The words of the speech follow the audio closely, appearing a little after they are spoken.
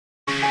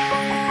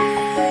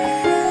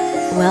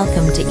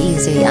Welcome to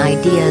Easy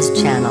Ideas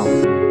channel.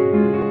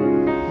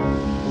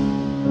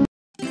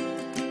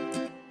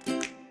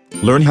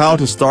 Learn how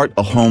to start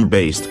a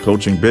home-based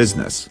coaching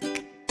business.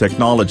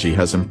 Technology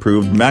has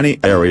improved many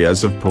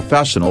areas of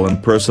professional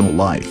and personal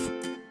life.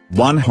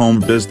 One home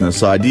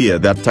business idea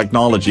that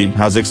technology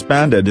has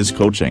expanded is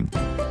coaching.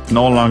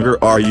 No longer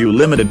are you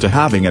limited to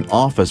having an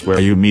office where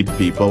you meet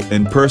people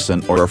in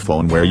person or a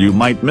phone where you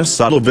might miss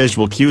subtle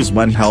visual cues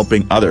when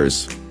helping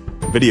others.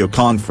 Video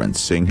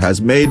conferencing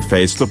has made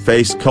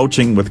face-to-face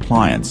coaching with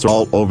clients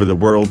all over the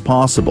world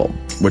possible,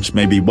 which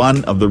may be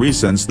one of the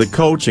reasons the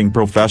coaching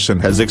profession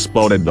has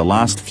exploded the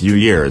last few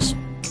years.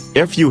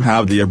 If you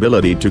have the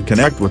ability to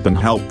connect with and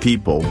help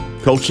people,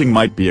 coaching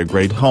might be a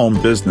great home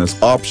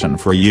business option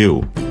for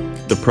you.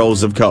 The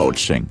pros of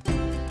coaching.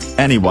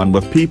 Anyone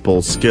with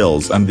people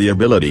skills and the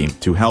ability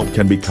to help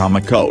can become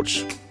a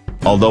coach.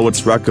 Although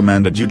it's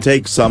recommended you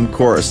take some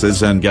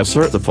courses and get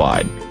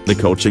certified, the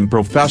coaching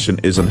profession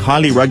isn't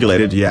highly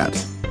regulated yet,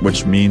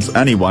 which means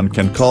anyone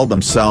can call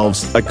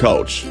themselves a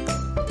coach.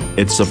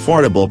 It's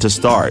affordable to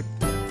start.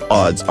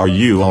 Odds are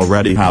you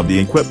already have the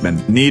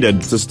equipment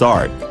needed to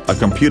start, a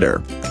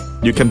computer.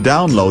 You can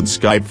download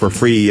Skype for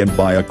free and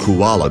buy a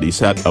quality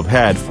set of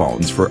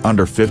headphones for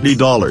under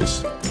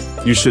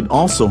 $50. You should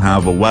also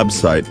have a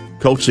website,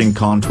 coaching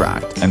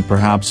contract and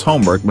perhaps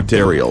homework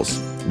materials,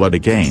 but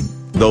again,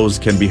 those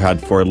can be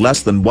had for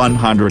less than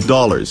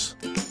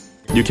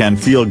 $100. You can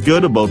feel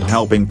good about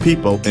helping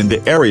people in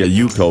the area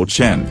you coach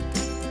in.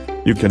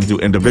 You can do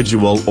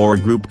individual or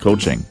group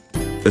coaching.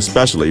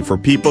 Especially for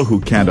people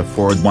who can't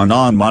afford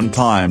one-on-one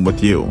time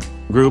with you,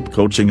 group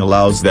coaching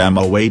allows them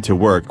a way to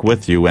work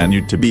with you and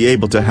you to be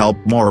able to help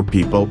more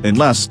people in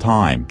less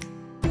time.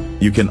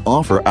 You can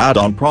offer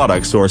add-on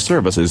products or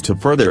services to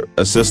further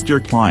assist your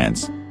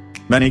clients.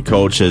 Many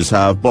coaches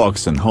have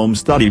books and home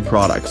study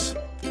products.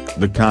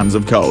 The cons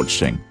of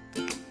coaching.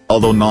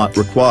 Although not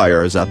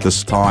requires at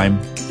this time,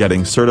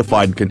 getting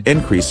certified can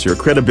increase your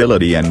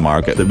credibility and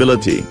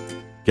marketability.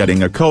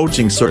 Getting a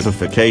coaching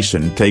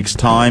certification takes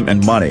time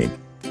and money.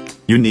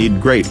 You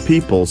need great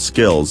people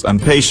skills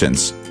and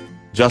patience.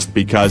 Just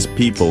because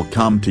people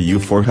come to you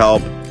for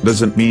help,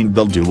 doesn't mean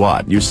they'll do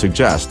what you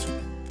suggest.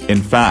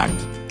 In fact,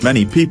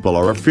 many people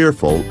are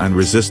fearful and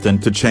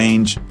resistant to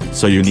change,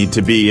 so you need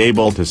to be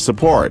able to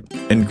support,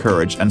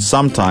 encourage and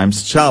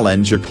sometimes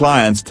challenge your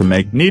clients to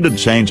make needed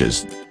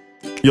changes.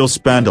 You'll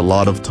spend a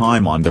lot of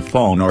time on the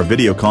phone or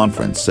video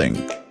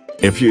conferencing.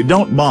 If you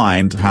don't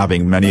mind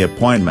having many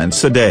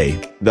appointments a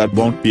day, that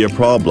won't be a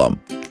problem.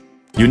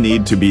 You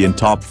need to be in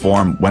top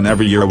form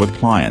whenever you're with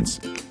clients.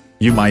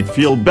 You might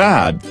feel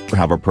bad, or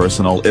have a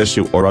personal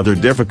issue or other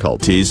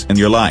difficulties in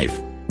your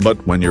life, but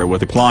when you're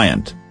with a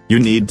client, you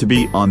need to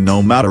be on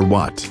no matter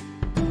what.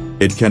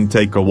 It can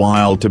take a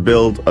while to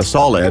build a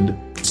solid,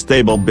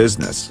 stable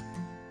business.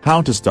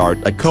 How to start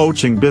a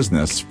coaching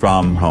business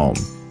from home.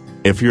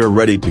 If you're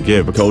ready to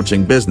give a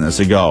coaching business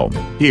a go,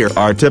 here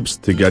are tips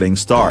to getting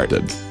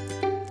started.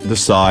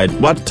 Decide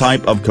what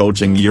type of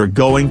coaching you're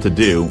going to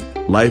do.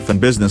 Life and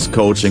business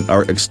coaching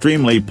are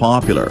extremely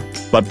popular,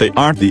 but they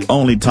aren't the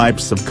only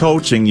types of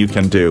coaching you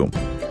can do.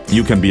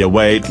 You can be a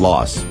weight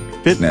loss,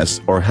 fitness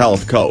or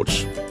health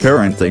coach,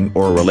 parenting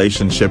or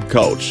relationship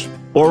coach,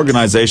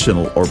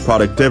 organizational or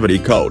productivity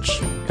coach,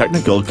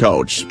 technical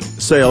coach,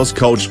 sales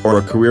coach or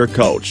a career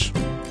coach.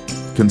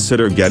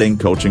 Consider getting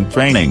coaching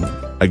training.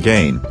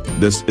 Again,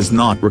 this is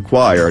not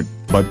required,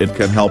 but it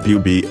can help you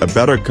be a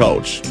better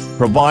coach,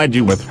 provide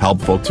you with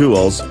helpful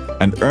tools,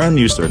 and earn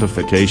you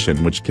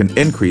certification which can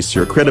increase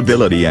your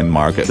credibility and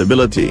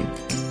marketability.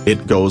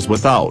 It goes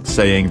without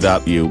saying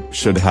that you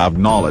should have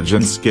knowledge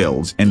and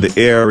skills in the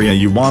area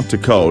you want to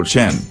coach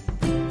in.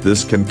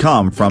 This can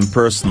come from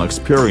personal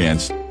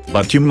experience,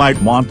 but you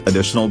might want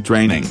additional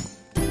training.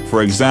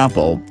 For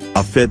example,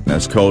 a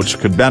fitness coach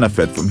could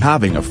benefit from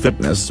having a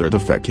fitness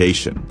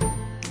certification.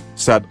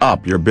 Set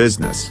up your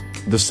business,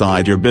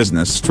 decide your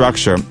business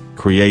structure,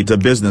 create a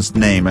business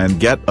name and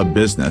get a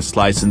business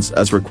license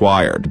as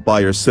required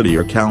by your city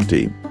or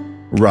county.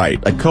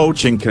 Write a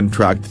coaching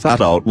contract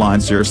that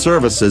outlines your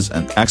services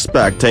and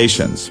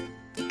expectations.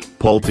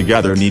 Pull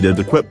together needed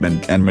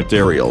equipment and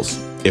materials.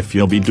 If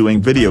you'll be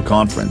doing video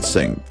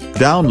conferencing,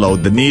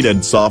 download the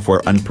needed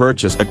software and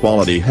purchase a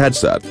quality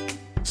headset.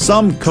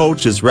 Some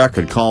coaches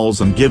record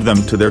calls and give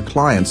them to their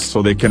clients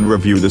so they can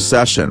review the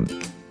session.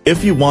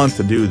 If you want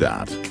to do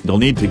that, you'll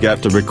need to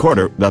get a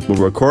recorder that will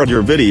record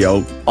your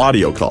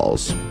audio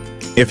calls.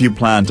 If you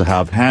plan to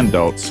have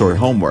handouts or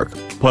homework,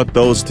 put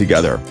those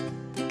together.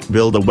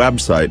 Build a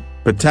website.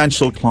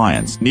 Potential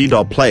clients need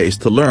a place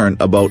to learn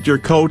about your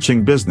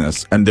coaching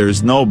business and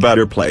there's no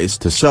better place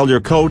to sell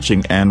your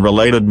coaching and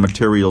related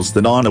materials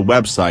than on a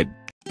website.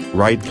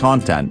 Write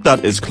content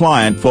that is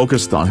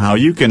client-focused on how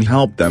you can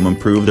help them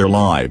improve their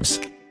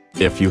lives.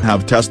 If you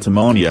have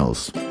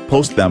testimonials,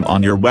 post them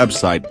on your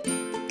website.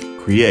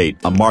 Create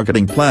a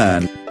marketing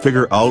plan,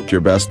 figure out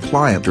your best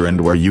client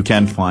and where you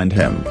can find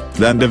him,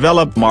 then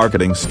develop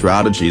marketing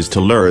strategies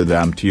to lure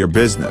them to your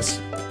business.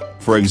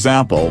 For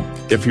example,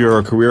 if you're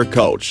a career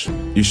coach,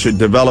 you should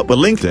develop a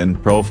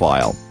LinkedIn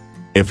profile.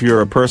 If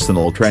you're a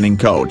personal training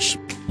coach,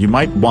 you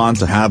might want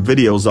to have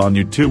videos on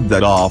YouTube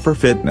that offer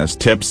fitness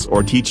tips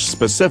or teach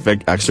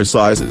specific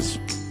exercises.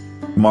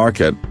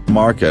 Market.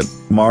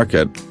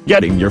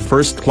 Getting your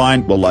first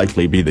client will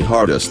likely be the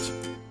hardest.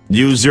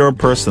 Use your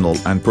personal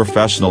and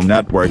professional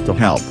network to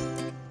help.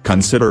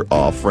 Consider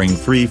offering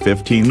free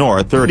 15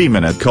 or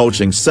 30-minute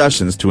coaching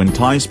sessions to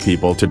entice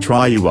people to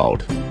try you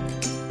out.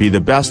 Be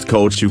the best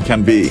coach you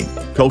can be.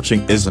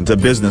 Coaching isn't a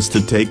business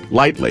to take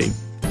lightly.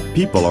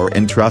 People are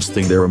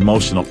entrusting their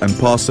emotional and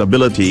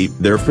possibly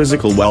their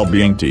physical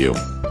well-being to you.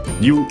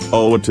 You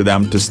owe it to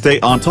them to stay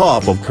on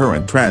top of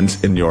current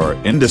trends in your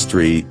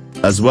industry,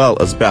 as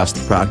well as best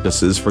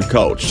practices for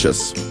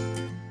coaches.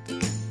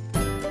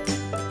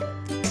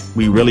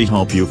 We really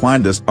hope you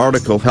find this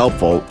article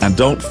helpful and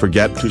don't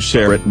forget to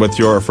share it with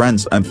your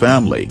friends and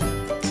family.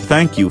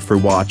 Thank you for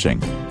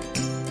watching.